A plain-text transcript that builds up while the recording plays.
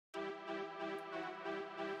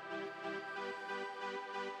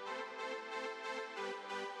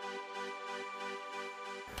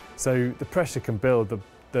So the pressure can build,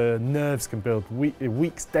 the nerves can build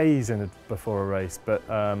weeks, days before a race. But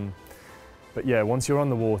yeah, once you're on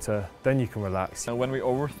the water, then you can relax. When we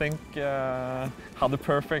overthink how the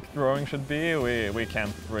perfect rowing should be, we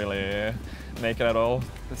can't really make it at all.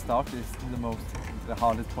 The start is the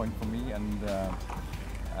hardest point for me, and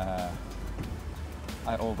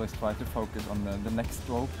I always try to focus on the next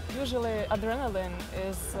stroke. Usually adrenaline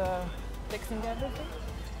is fixing everything.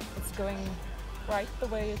 It's going right the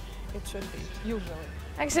way it should be, usually.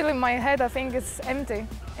 Actually, my head, I think, is empty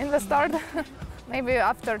in the start. Maybe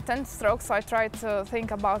after 10 strokes I try to think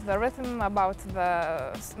about the rhythm, about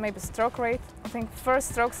the maybe stroke rate. I think first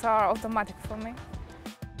strokes are automatic for me.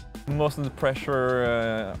 Most of the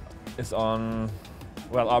pressure is on,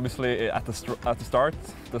 well, obviously at the start.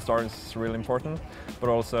 The start is really important, but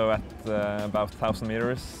also at about 1,000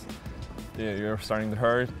 meters, you're starting to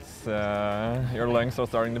hurt, your lungs are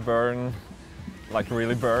starting to burn, like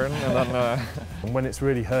really burn, and then... And when it's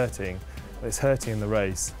really hurting, it's hurting in the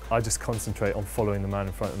race, I just concentrate on following the man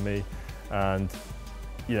in front of me and,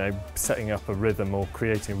 you know, setting up a rhythm or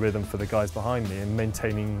creating a rhythm for the guys behind me and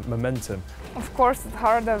maintaining momentum. Of course, it's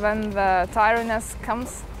harder when the tiredness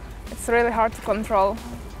comes. It's really hard to control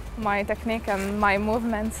my technique and my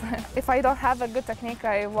movements. If I don't have a good technique,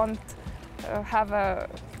 I won't have a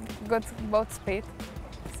good boat speed.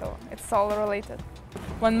 So it's all related.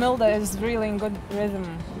 When Milda is really in good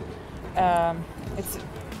rhythm,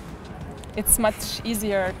 it's much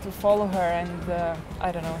easier to follow her, and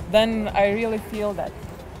I don't know. Then I really feel that,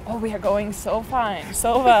 oh, we are going so fine,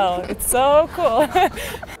 so well. It's so cool.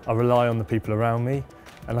 I rely on the people around me,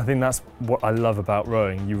 and I think that's what I love about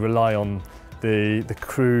rowing. You rely on the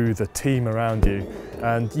crew, the team around you,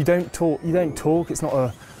 and you don't talk. It's not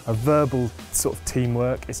a verbal sort of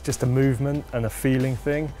teamwork. It's just a movement and a feeling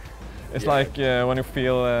thing. It's like when you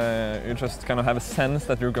feel, you just kind of have a sense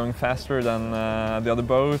that you're going faster than the other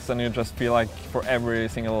boats, and you just feel like for every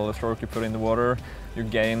single stroke you put in the water, you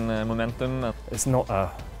gain momentum. It's not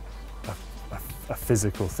a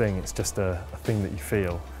physical thing, it's just a thing that you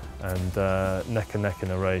feel. And neck and neck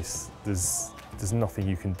in a race, there's nothing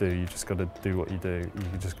you can do. You just got to do what you do.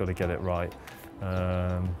 You just got to get it right.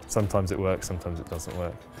 Sometimes it works, sometimes it doesn't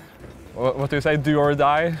work. What do you say? Do or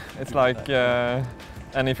die? It's like.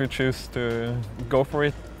 And if you choose to go for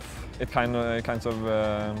it, it kind of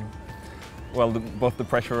well, both the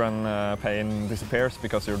pressure and pain disappears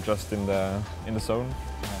because you're just in the zone.